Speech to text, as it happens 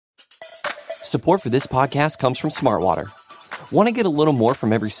Support for this podcast comes from Smartwater. Want to get a little more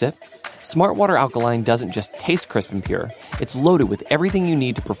from every sip? Smartwater Alkaline doesn't just taste crisp and pure, it's loaded with everything you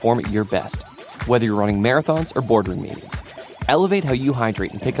need to perform at your best, whether you're running marathons or boardroom meetings. Elevate how you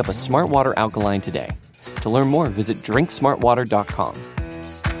hydrate and pick up a Smartwater Alkaline today. To learn more, visit drinksmartwater.com.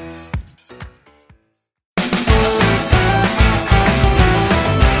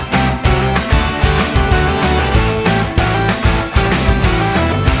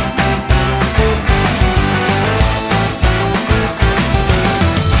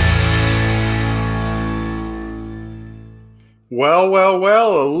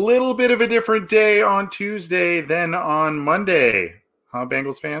 Well, a little bit of a different day on Tuesday than on Monday. Huh,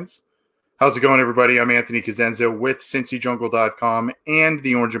 Bengals fans? How's it going, everybody? I'm Anthony Cosenza with CincyJungle.com and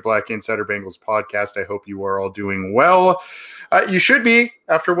the Orange and Black Insider Bengals podcast. I hope you are all doing well. You should be,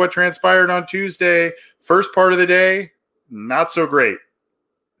 after what transpired on Tuesday. First part of the day, not so great.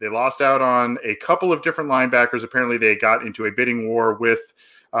 They lost out on a couple of different linebackers. Apparently, they got into a bidding war with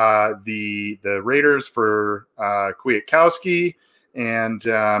the Raiders for Kwiatkowski, and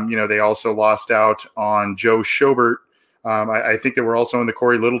they also lost out on Joe Schobert. I think they were also in the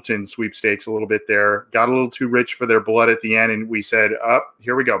Corey Littleton sweepstakes a little bit there. Got a little too rich for their blood at the end, and we said,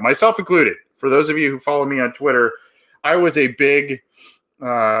 here we go, myself included. For those of you who follow me on Twitter, I was a big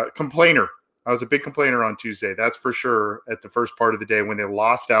complainer. I was a big complainer on Tuesday, that's for sure, at the first part of the day when they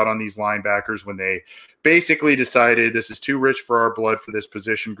lost out on these linebackers, when they basically decided this is too rich for our blood for this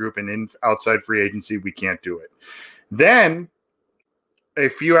position group, and in outside free agency, we can't do it. Then a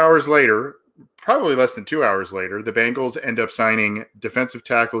few hours later, probably less than 2 hours later, the Bengals end up signing defensive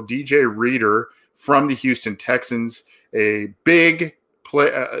tackle DJ Reader from the Houston Texans, a big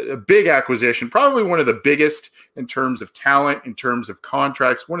acquisition, probably one of the biggest in terms of talent, in terms of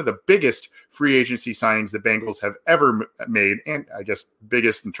contracts, one of the biggest free agency signings the Bengals have ever made, and I guess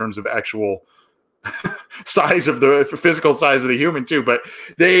biggest in terms of actual size of the physical size of the human too. But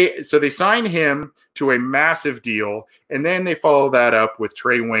they signed him to a massive deal, and then they follow that up with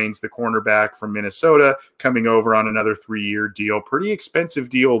Trey Waynes, the cornerback from Minnesota, coming over on another 3-year deal. Pretty expensive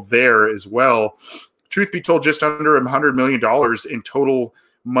deal there as well. Truth be told, just under $100 million in total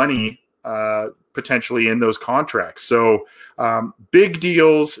money potentially in those contracts. So big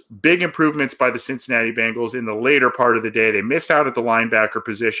deals, big improvements by the Cincinnati Bengals in the later part of the day. They missed out at the linebacker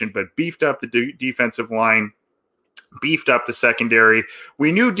position, but beefed up the defensive line, beefed up the secondary.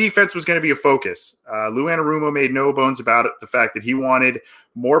 We knew defense was going to be a focus. Lou Anarumo made no bones about it, the fact that he wanted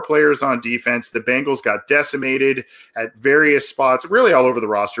more players on defense. The Bengals got decimated at various spots, really all over the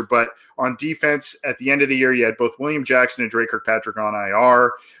roster, but on defense at the end of the year, you had both William Jackson and Dre Kirkpatrick on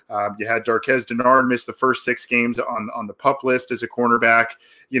IR. You had Darqueze Dennard miss the first 6 games on the PUP list as a cornerback.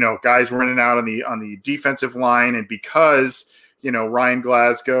 Guys were in and out on the defensive line, and because Ryan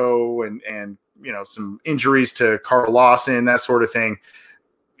Glasgow and some injuries to Carl Lawson, that sort of thing,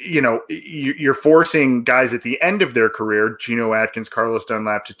 you're forcing guys at the end of their career, Geno Atkins, Carlos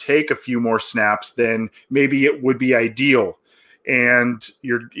Dunlap, to take a few more snaps than maybe it would be ideal. And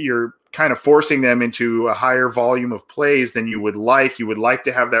you're kind of forcing them into a higher volume of plays than you would like. You would like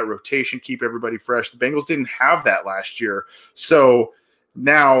to have that rotation, keep everybody fresh. The Bengals didn't have that last year. So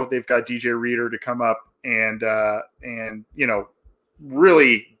now they've got DJ Reader to come up and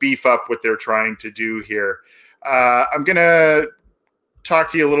really beef up what they're trying to do here. I'm going to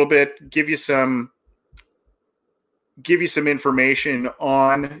talk to you a little bit, give you some information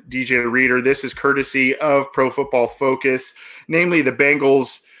on DJ Reader. This is courtesy of Pro Football Focus, namely the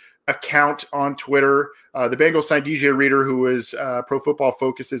Bengals account on Twitter. The Bengals signed DJ Reader, who is Pro Football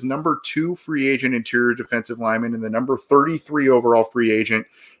Focus's number 2 free agent interior defensive lineman and the number 33 overall free agent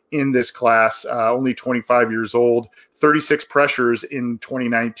in this class, only 25 years old, 36 pressures in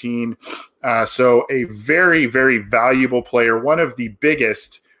 2019. So a very, very valuable player, one of the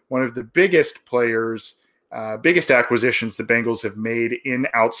biggest players, biggest acquisitions the Bengals have made in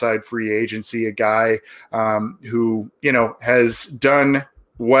outside free agency, a guy who, has done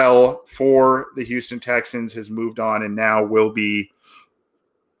well for the Houston Texans, has moved on, and now will be,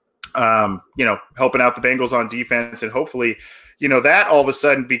 helping out the Bengals on defense. And hopefully, that all of a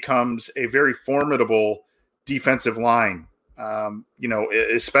sudden becomes a very formidable defensive line,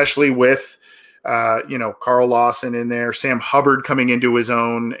 especially with, Carl Lawson in there, Sam Hubbard coming into his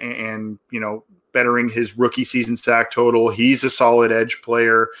own and bettering his rookie season sack total. He's a solid edge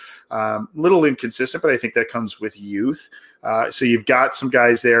player, little inconsistent, but I think that comes with youth. So you've got some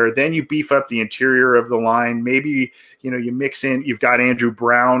guys there. Then you beef up the interior of the line. Maybe, you mix in, you've got Andrew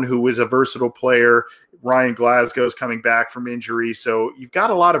Brown, who is a versatile player. Ryan Glasgow's coming back from injury. So you've got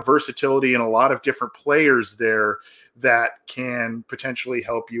a lot of versatility and a lot of different players there that can potentially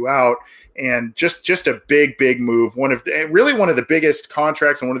help you out. And just a big move. One of the biggest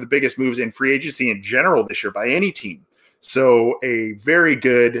contracts and one of the biggest moves in free agency in general this year by any team. So a very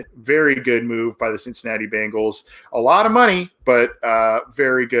good move by the Cincinnati Bengals. A lot of money, but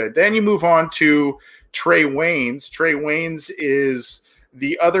very good. Then you move on to Trey Waynes. Trey Waynes is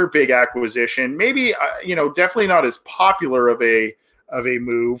the other big acquisition. Maybe, definitely not as popular of a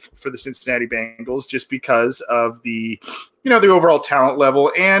move for the Cincinnati Bengals just because of the overall talent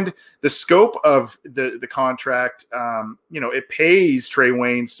level and the scope of the contract. It pays Trey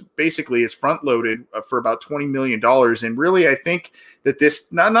Waynes, basically is front loaded for about $20 million. And really, I think that this,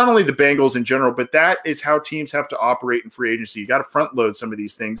 not only the Bengals in general, but that is how teams have to operate in free agency. You got to front load some of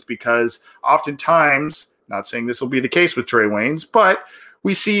these things because oftentimes, not saying this will be the case with Trey Waynes, but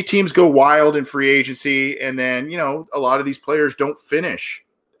we see teams go wild in free agency, and then, a lot of these players don't finish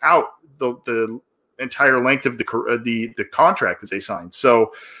out the entire length of the contract that they signed.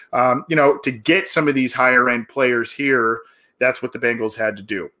 So, to get some of these higher end players here, that's what the Bengals had to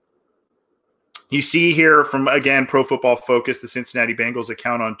do. You see here from, again, Pro Football Focus, the Cincinnati Bengals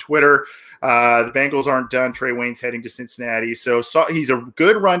account on Twitter. The Bengals aren't done. Trey Waynes heading to Cincinnati. So he's a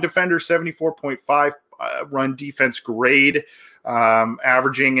good run defender, 74.5 run defense grade,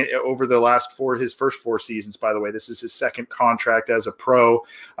 averaging over his first 4 seasons, by the way. This is his second contract as a pro.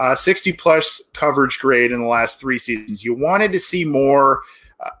 60-plus coverage grade in the last 3 seasons. You wanted to see more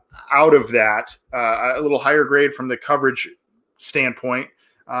out of that, a little higher grade from the coverage standpoint.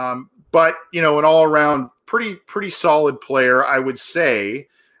 But, an all-around pretty solid player, I would say,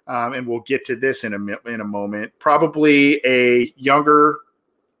 and we'll get to this in a moment. Probably a younger,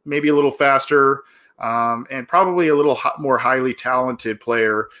 maybe a little faster, and probably a little more highly talented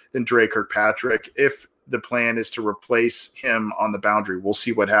player than Dre Kirkpatrick if the plan is to replace him on the boundary. We'll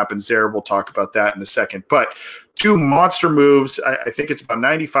see what happens there. We'll talk about that in a second. But 2 monster moves. I think it's about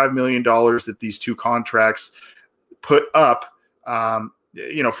 $95 million that these 2 contracts put up,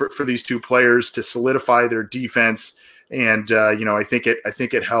 for these 2 players to solidify their defense. And, I think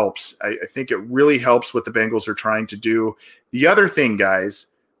it helps. I think it really helps what the Bengals are trying to do. The other thing, guys,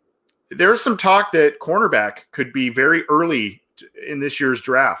 there's some talk that cornerback could be very early in this year's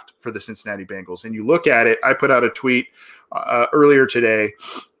draft for the Cincinnati Bengals. And you look at it, I put out a tweet earlier today.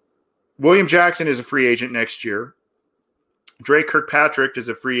 William Jackson is a free agent next year. Dre Kirkpatrick is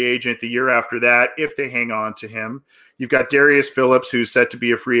a free agent the year after that, if they hang on to him. You've got Darius Phillips, who's set to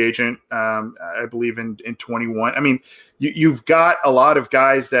be a free agent, I believe, in 21. I mean, you've got a lot of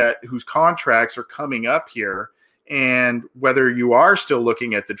guys whose contracts are coming up here. And whether you are still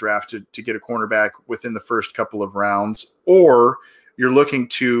looking at the draft to get a cornerback within the first couple of rounds, or you're looking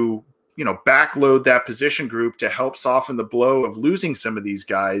to, backload that position group to help soften the blow of losing some of these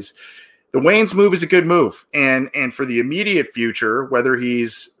guys, the Waynes move is a good move. And for the immediate future, whether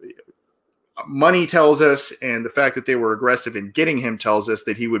he's money tells us, and the fact that they were aggressive in getting him tells us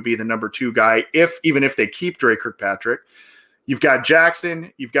that he would be the number 2 guy, even if they keep Dre Kirkpatrick. You've got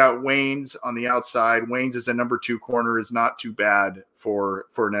Jackson, you've got Waynes on the outside. Waynes as a number 2 corner is not too bad for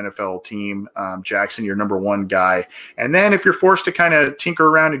an NFL team. Jackson, your number 1 guy. And then if you're forced to kind of tinker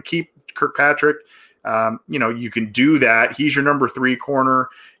around and keep Kirkpatrick, you can do that. He's your number 3 corner.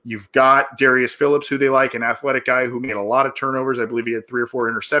 You've got Darius Phillips, who they like, an athletic guy who made a lot of turnovers. I believe he had 3 or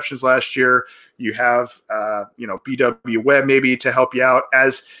 4 interceptions last year. You have, B.W. Webb maybe to help you out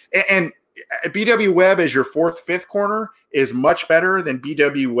and B.W. Webb as your 4th, 5th corner is much better than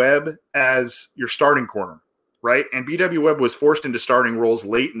B.W. Webb as your starting corner, right? And B.W. Webb was forced into starting roles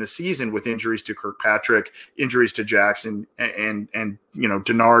late in the season with injuries to Kirkpatrick, injuries to Jackson, and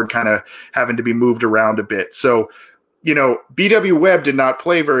Denard kind of having to be moved around a bit. So, B.W. Webb did not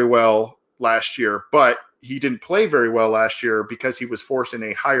play very well last year, but he didn't play very well last year because he was forced in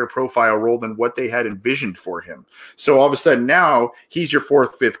a higher profile role than what they had envisioned for him. So all of a sudden now he's your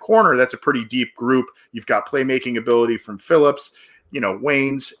 4th, 5th corner. That's a pretty deep group. You've got playmaking ability from Phillips.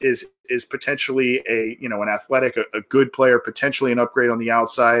 Waynes is potentially an athletic, a good player, potentially an upgrade on the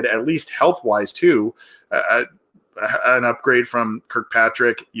outside, at least health-wise too. An upgrade from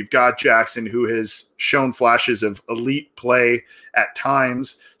Kirkpatrick. You've got Jackson, who has shown flashes of elite play at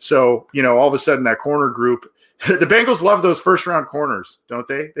times. So, all of a sudden that corner group, the Bengals love those first-round corners, don't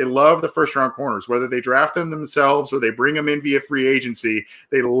they? They love the first-round corners, whether they draft them themselves or they bring them in via free agency.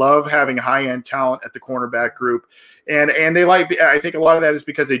 They love having high-end talent at the cornerback group. And they I think a lot of that is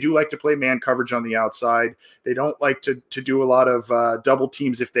because they do like to play man coverage on the outside. They don't like to do a lot of double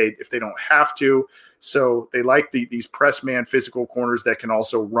teams if they don't have to. So they like these press man physical corners that can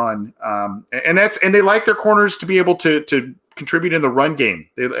also run. And they like their corners to be able to contribute in the run game.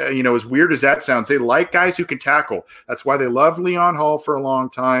 They, as weird as that sounds, they like guys who can tackle. That's why they love Leon Hall for a long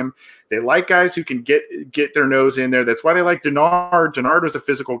time. They like guys who can get their nose in there. That's why they like Denard. Denard was a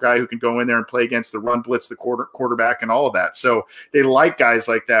physical guy who can go in there and play against the run, blitz, the quarterback, and all of that. So they like guys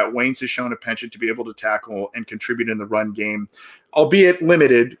like that. Waynes has shown a penchant to be able to tackle and contribute in the run game, albeit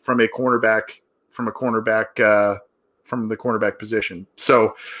limited from the cornerback position.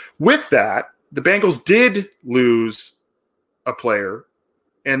 So with that, the Bengals did lose a player,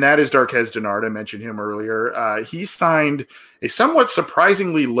 and that is Darqueze Dennard. I mentioned him earlier. He signed a somewhat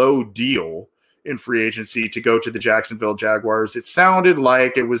surprisingly low deal in free agency to go to the Jacksonville Jaguars. It sounded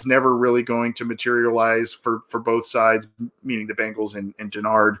like it was never really going to materialize for both sides, meaning the Bengals and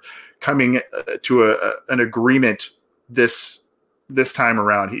Dennard, coming to an agreement this time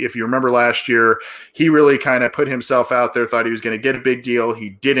around. If you remember last year, he really kind of put himself out there, thought he was going to get a big deal. He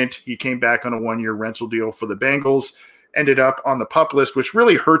didn't. He came back on a 1-year rental deal for the Bengals, ended up on the PUP list, which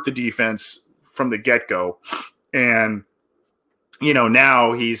really hurt the defense from the get-go. And,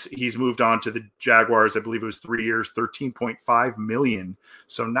 now he's moved on to the Jaguars. I believe it was 3 years, $13.5 million.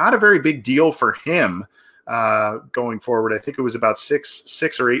 So not a very big deal for him going forward. I think it was about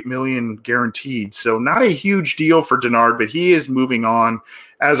 $6 or $8 million guaranteed. So not a huge deal for Dennard, but he is moving on,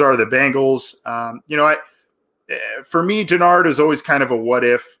 as are the Bengals. For me, Dennard is always kind of a what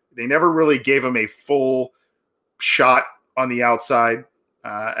if. They never really gave him a full shot on the outside,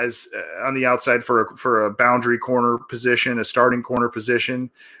 for a boundary corner position, a starting corner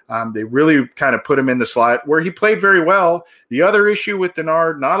position. They really kind of put him in the slot where he played very well. The other issue with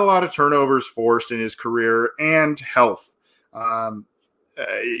Dennard, not a lot of turnovers forced in his career, and health.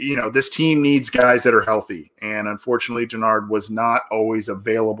 This team needs guys that are healthy, and unfortunately Dennard was not always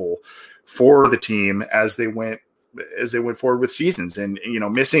available for the team as they went forward with seasons. And you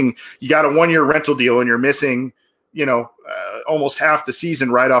got a 1-year rental deal and you're missing almost half the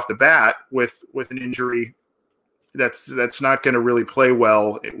season right off the bat with an injury. That's not going to really play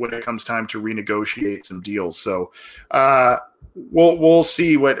well when it comes time to renegotiate some deals. So we'll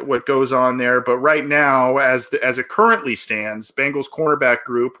see what goes on there. But right now, as it currently stands, Bengals cornerback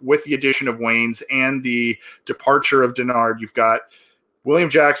group, with the addition of Waynes and the departure of Dennard, you've got William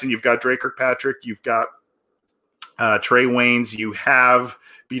Jackson, you've got Dre Kirkpatrick, you've got Trey Waynes, you have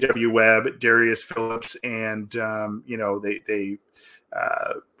B.W. Webb, Darius Phillips, and they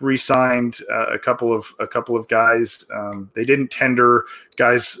re-signed a couple of guys. They didn't tender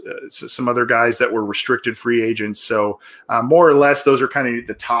guys, some other guys that were restricted free agents. So more or less, those are kind of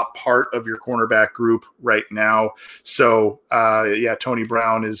the top part of your cornerback group right now. So Tony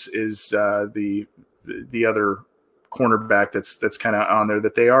Brown is the other cornerback that's kind of on there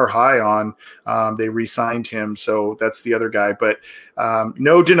that they are high on. They re-signed him, so that's the other guy. But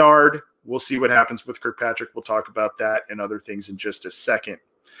no Dennard. We'll see what happens with Kirkpatrick. We'll talk about that and other things in just a second.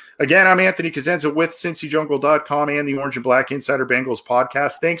 Again, I'm Anthony Cosenza with CincyJungle.com and the Orange and Black Insider Bengals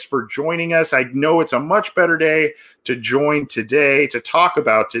podcast. Thanks for joining us. I know it's a much better day to join today, to talk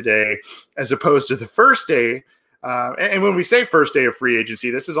about today, as opposed to the first day. And when we say first day of free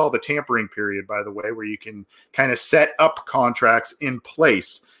agency, this is all the tampering period, by the way, where you can kind of set up contracts in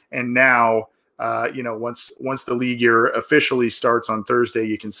place. And now, once the league year officially starts on Thursday,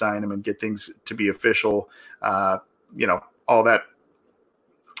 you can sign them and get things to be official. All that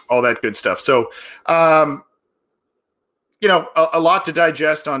good stuff. So, a lot to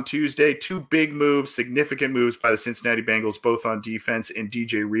digest on Tuesday. 2 big moves, significant moves by the Cincinnati Bengals, both on defense, and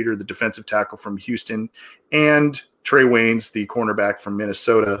DJ Reader, the defensive tackle from Houston, and Trey Waynes, the cornerback from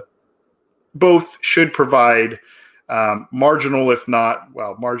Minnesota. Both should provide marginal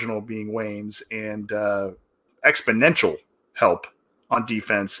being Waynes, and exponential help on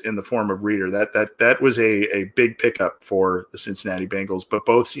defense in the form of Reader. That was a big pickup for the Cincinnati Bengals, but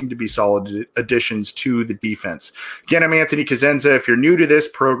both seem to be solid additions to the defense. Again, I'm Anthony Cosenza. If you're new to this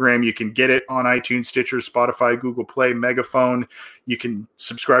program, you can get it on iTunes, Stitcher, Spotify, Google Play, Megaphone. You can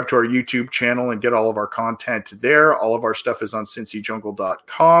subscribe to our YouTube channel and get all of our content there. All of our stuff is on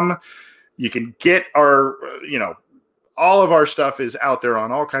CincyJungle.com. You can get our, all of our stuff is out there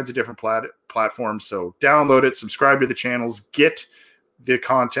on all kinds of different platforms. So download it, subscribe to the channels, get the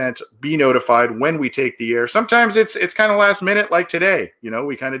content, be notified when we take the air. Sometimes it's kind of last minute, like today.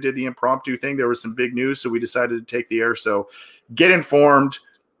 We kind of did the impromptu thing. There was some big news, so we decided to take the air. So get informed,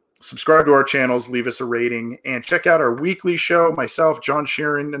 subscribe to our channels, leave us a rating, and check out our weekly show. Myself, John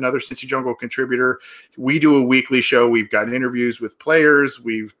Sheeran, another Cincy Jungle contributor. We do a weekly show. We've got interviews with players.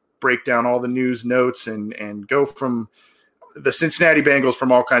 We've break down all the news notes and go from the Cincinnati Bengals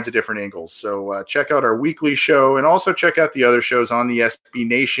from all kinds of different angles. So check out our weekly show and also check out the other shows on the SB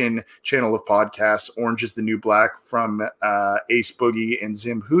Nation channel of podcasts, Orange is the New Black from Ace Boogie and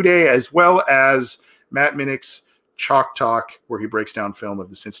Zim Hude, as well as Matt Minnick's Chalk Talk, where he breaks down film of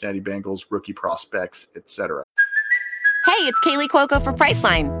the Cincinnati Bengals, rookie prospects, etc. Hey, it's Kaylee Cuoco for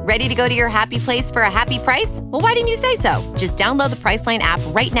Priceline. Ready to go to your happy place for a happy price? Well, why didn't you say so? Just download the Priceline app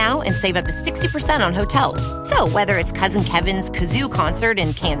right now and save up to 60% on hotels. So whether it's Cousin Kevin's Kazoo Concert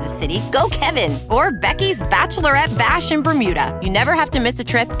in Kansas City, go Kevin, or Becky's Bachelorette Bash in Bermuda, you never have to miss a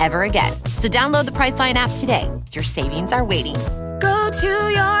trip ever again. So download the Priceline app today. Your savings are waiting. Go to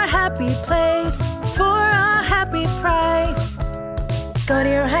your happy place for a happy price. Go to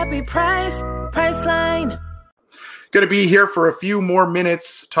your happy price, Priceline. Going to be here for a few more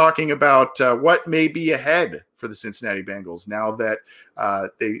minutes talking about what may be ahead for the Cincinnati Bengals now that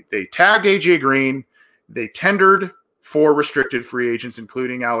they tagged AJ Green, they tendered 4 restricted free agents,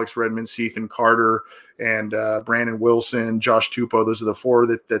 including Alex Redmond, Cethan Carter, and Brandon Wilson, Josh Tupou. Those are the 4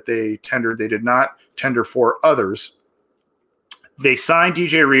 that they tendered. They did not tender 4 others. They signed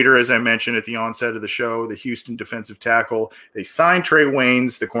DJ Reader, as I mentioned at the onset of the show, the Houston defensive tackle. They signed Trey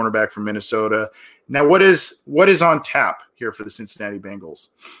Waynes, the cornerback from Minnesota. Now, what is on tap here for the Cincinnati Bengals?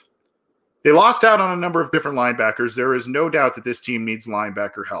 They lost out on a number of different linebackers. There is no doubt that this team needs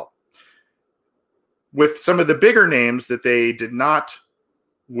linebacker help. With some of the bigger names that they did not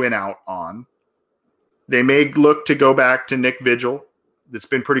win out on, they may look to go back to Nick Vigil. It's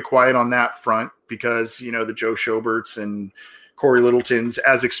been pretty quiet on that front because, the Joe Schoberts and Corey Littletons,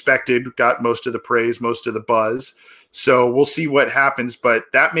 as expected, got most of the praise, most of the buzz. So we'll see what happens, but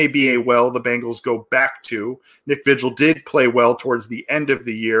that may be a well the Bengals go back to. Nick Vigil did play well towards the end of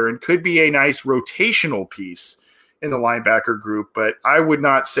the year and could be a nice rotational piece in the linebacker group, but I would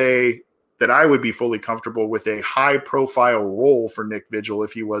not say that I would be fully comfortable with a high-profile role for Nick Vigil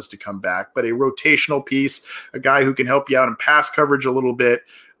if he was to come back, but a rotational piece, a guy who can help you out in pass coverage a little bit,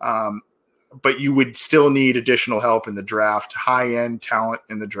 but you would still need additional help in the draft, high-end talent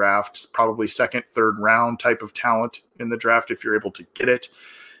in the draft, probably second, third round type of talent in the draft if you're able to get it,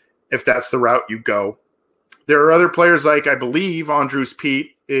 if that's the route you go. There are other players like, I believe, Andrus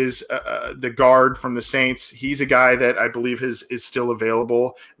Peat is the guard from the Saints. He's a guy that I believe is still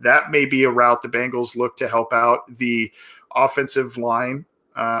available. That may be a route the Bengals look to help out the offensive line.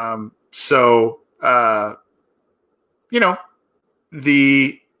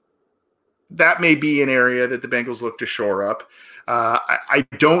 That may be an area that the Bengals look to shore up. I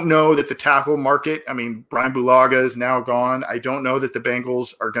don't know that the tackle market, Brian Bulaga is now gone. I don't know that the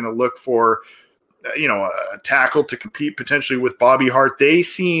Bengals are going to look for, a tackle to compete potentially with Bobby Hart. They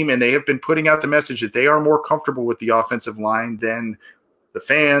seem, and they have been putting out the message that they are more comfortable with the offensive line than the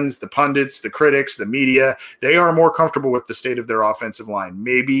fans, the pundits, the critics, the media. They are more comfortable with the state of their offensive line.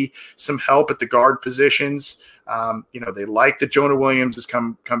 Maybe some help at the guard positions. They like that Jonah Williams has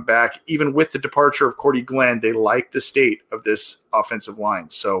come back. Even with the departure of Cordy Glenn, they like the state of this offensive line.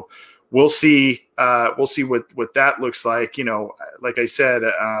 So we'll see. We'll see what that looks like. Like I said,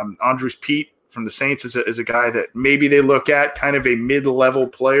 Andrus Peat from the Saints is a guy that maybe they look at, kind of a mid-level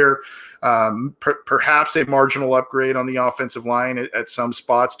player, perhaps a marginal upgrade on the offensive line at some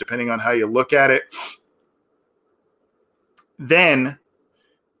spots, depending on how you look at it. Then,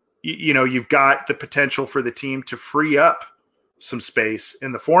 you've got the potential for the team to free up some space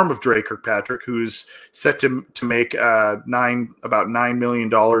in the form of Dre Kirkpatrick, who's set to make about $9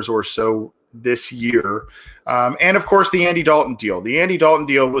 million or so this year. And of course the Andy Dalton deal. The Andy Dalton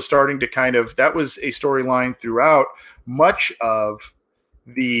deal was starting to that was a storyline throughout much of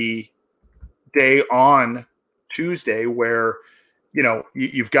the day on Tuesday where,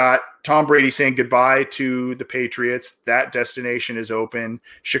 you've got Tom Brady saying goodbye to the Patriots. That destination is open.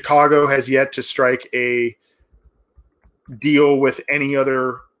 Chicago has yet to strike a deal with any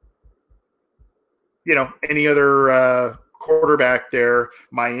other quarterback there.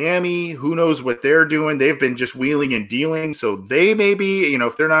 Miami, who knows what they're doing? They've been just wheeling and dealing. So they may be,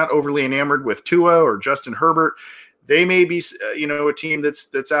 if they're not overly enamored with Tua or Justin Herbert, they may be, a team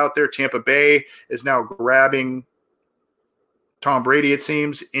that's out there. Tampa Bay is now grabbing Tom Brady, it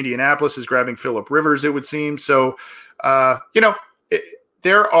seems. Indianapolis is grabbing Phillip Rivers, it would seem. So,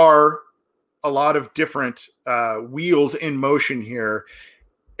 there are a lot of different wheels in motion here.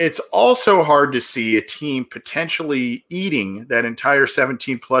 It's also hard to see a team potentially eating that entire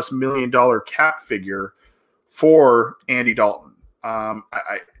 $17+ million cap figure for Andy Dalton.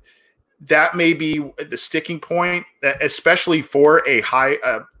 That may be the sticking point, especially for a high,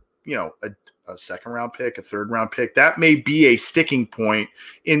 a a second-round pick, a third-round pick. That may be a sticking point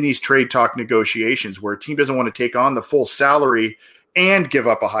in these trade talk negotiations where a team doesn't want to take on the full salary and give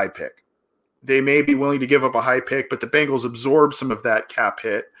up a high pick. They may be willing to give up a high pick, but the Bengals absorb some of that cap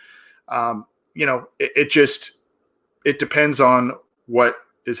hit. It depends on what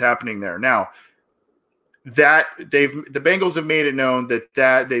is happening there. Now, that the Bengals have made it known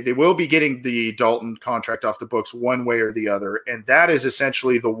that they will be getting the Dalton contract off the books one way or the other, and that is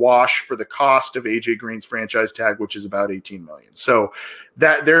essentially the wash for the cost of AJ Green's franchise tag, which is about $18 million. So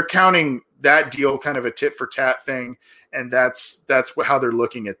that they're counting that deal kind of a tit for tat thing, and that's how they're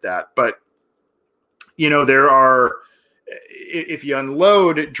looking at that. But there are, if you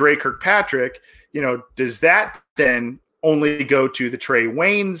unload Dre Kirkpatrick, does that then only go to the Trey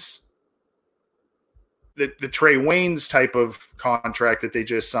Waynes? The Trey Waynes type of contract that they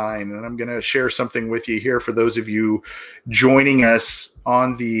just signed. And I'm going to share something with you here for those of you joining us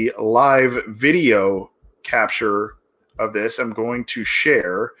on the live video capture of this. I'm going to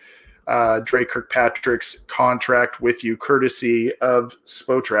share Dre Kirkpatrick's contract with you, courtesy of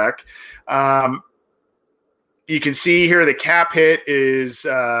Spotrac. You can see here the cap hit is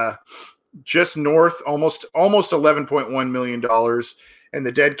just north, almost $11.1 million, and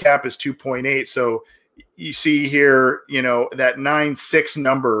the dead cap is 2.8. So you see here, that 9.6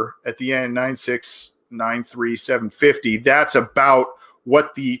 number at the end, 9.693,750. That's about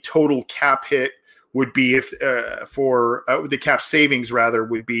what the total cap hit would be if for the cap savings rather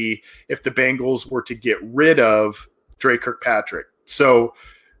would be if the Bengals were to get rid of Dre Kirkpatrick. So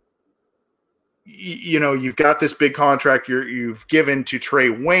you've got this big contract you've given to Trey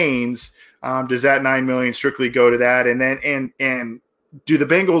Waynes. Does that $9 million strictly go to that? And then and do the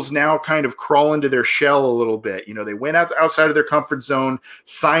Bengals now kind of crawl into their shell a little bit? They went outside of their comfort zone,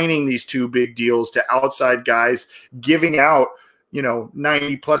 signing these two big deals to outside guys, giving out,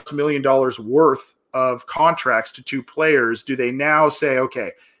 $90+ million worth of contracts to two players. Do they now say,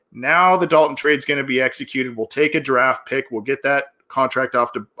 okay, now the Dalton trade's going to be executed. We'll take a draft pick. We'll get that contract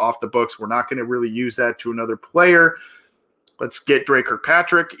off the books. We're not going to really use that to another player. Let's get Dre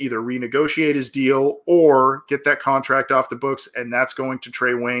Kirkpatrick, either renegotiate his deal or get that contract off the books, and that's going to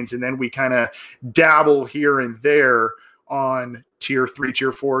Trey Waynes. And then we kind of dabble here and there on tier 3,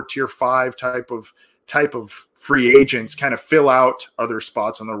 tier 4, tier 5 type of free agents, kind of fill out other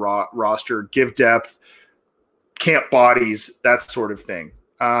spots on the roster, give depth, camp bodies, that sort of thing.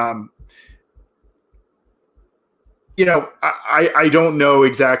 I don't know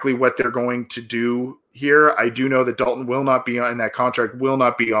exactly what they're going to do here. I do know that Dalton will not be on, and that contract will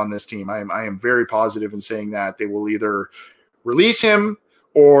not be on this team. I am very positive in saying that they will either release him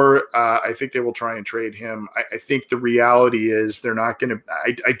or I think they will try and trade him. I think the reality is they're not going to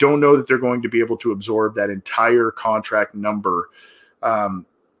 – I don't know that they're going to be able to absorb that entire contract number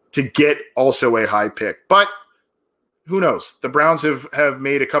to get also a high pick. But who knows? The Browns have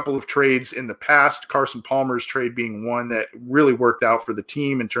made a couple of trades in the past, Carson Palmer's trade being one that really worked out for the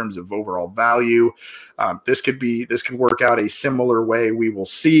team in terms of overall value. This could work out a similar way. We will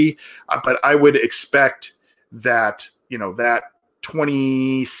see. But I would expect that, that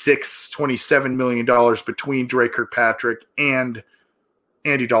 $27 million between Dre Kirkpatrick and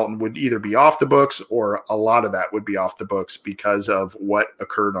Andy Dalton would either be off the books or a lot of that would be off the books because of what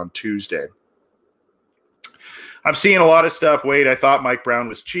occurred on Tuesday. I'm seeing a lot of stuff. Wait, I thought Mike Brown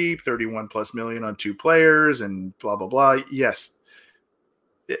was cheap, $31+ million on two players and blah, blah, blah. Yes.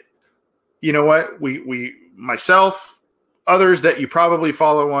 You know what? We myself, others that you probably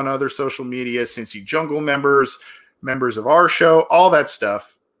follow on other social media, Cincy Jungle members of our show, all that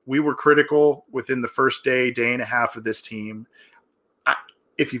stuff. We were critical within the first day and a half of this team.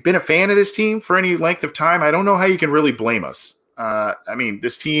 If you've been a fan of this team for any length of time, I don't know how you can really blame us.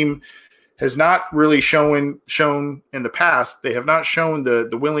 This team has not really shown in the past. They have not shown the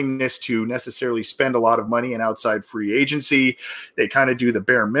willingness to necessarily spend a lot of money in outside free agency. They kind of do the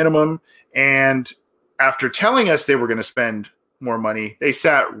bare minimum. And after telling us they were going to spend more money, they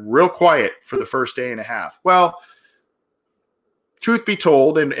sat real quiet for the first day and a half. Well, truth be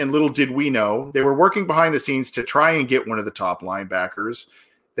told, and little did we know, they were working behind the scenes to try and get one of the top linebackers.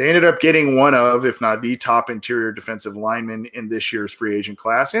 They ended up getting one of, if not the top interior defensive lineman in this year's free agent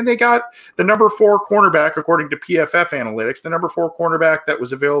class. And they got the number 4 cornerback, according to PFF analytics, the number 4 cornerback that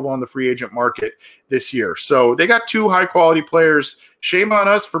was available on the free agent market this year. So they got 2 high quality players. Shame on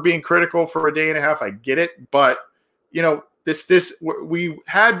us for being critical for a day and a half. I get it. But, we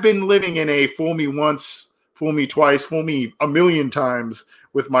had been living in a fool me once, fool me twice, fool me a million times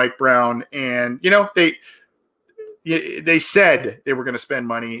with Mike Brown. And, they said they were going to spend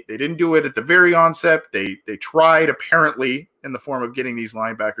money. They didn't do it at the very onset. They tried apparently in the form of getting these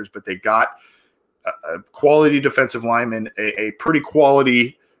linebackers, but they got quality defensive lineman, a pretty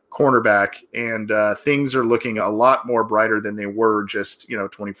quality cornerback, and things are looking a lot more brighter than they were just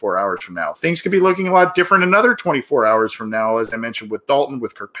 24 hours from now. Things could be looking a lot different another 24 hours from now, as I mentioned, with Dalton,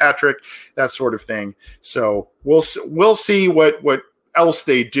 with Kirkpatrick, that sort of thing. So we'll see what else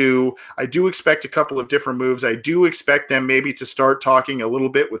they do. I do expect a couple of different moves. I do expect them maybe to start talking a little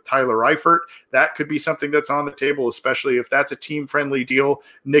bit with Tyler Eifert. That could be something that's on the table, especially if that's a team-friendly deal.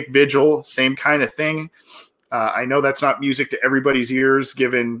 Nick Vigil, same kind of thing. I know that's not music to everybody's ears,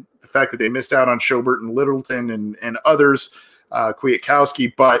 given the fact that they missed out on Schobert and Littleton and others,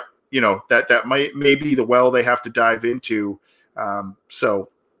 Kwiatkowski, but that may be the well they have to dive into. So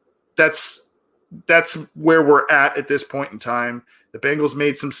that's where we're at this point in time. The Bengals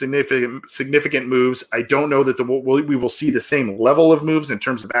made some significant moves. I don't know that we will see the same level of moves in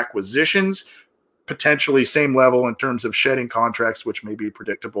terms of acquisitions, potentially same level in terms of shedding contracts, which may be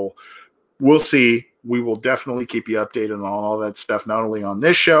predictable. We'll see. We will definitely keep you updated on all that stuff, not only on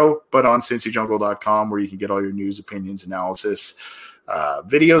this show, but on CincyJungle.com, where you can get all your news, opinions, analysis,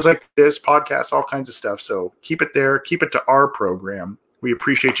 videos like this, podcasts, all kinds of stuff. So keep it there. Keep it to our program. We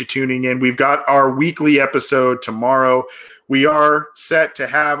appreciate you tuning in. We've got our weekly episode tomorrow. We are set to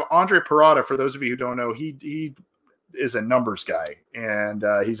have Andre Parada. For those of you who don't know, he is a numbers guy, and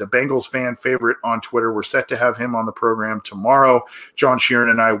he's a Bengals fan favorite on Twitter. We're set to have him on the program tomorrow. John Sheeran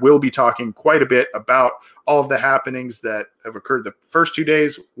and I will be talking quite a bit about all of the happenings that have occurred the first 2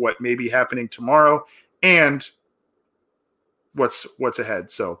 days, what may be happening tomorrow, and what's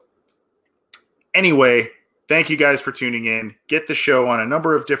ahead. So anyway, thank you guys for tuning in. Get the show on a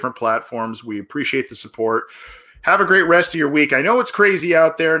number of different platforms. We appreciate the support. Have a great rest of your week. I know it's crazy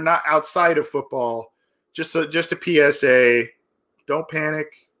out there, not outside of football. Just a PSA. Don't panic.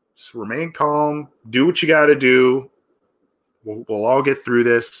 Just remain calm. Do what you got to do. We'll all get through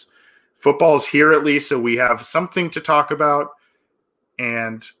this. Football's here at least, so we have something to talk about.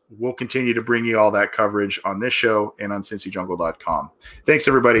 And we'll continue to bring you all that coverage on this show and on CincyJungle.com. Thanks,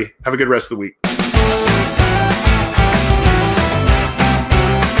 everybody. Have a good rest of the week.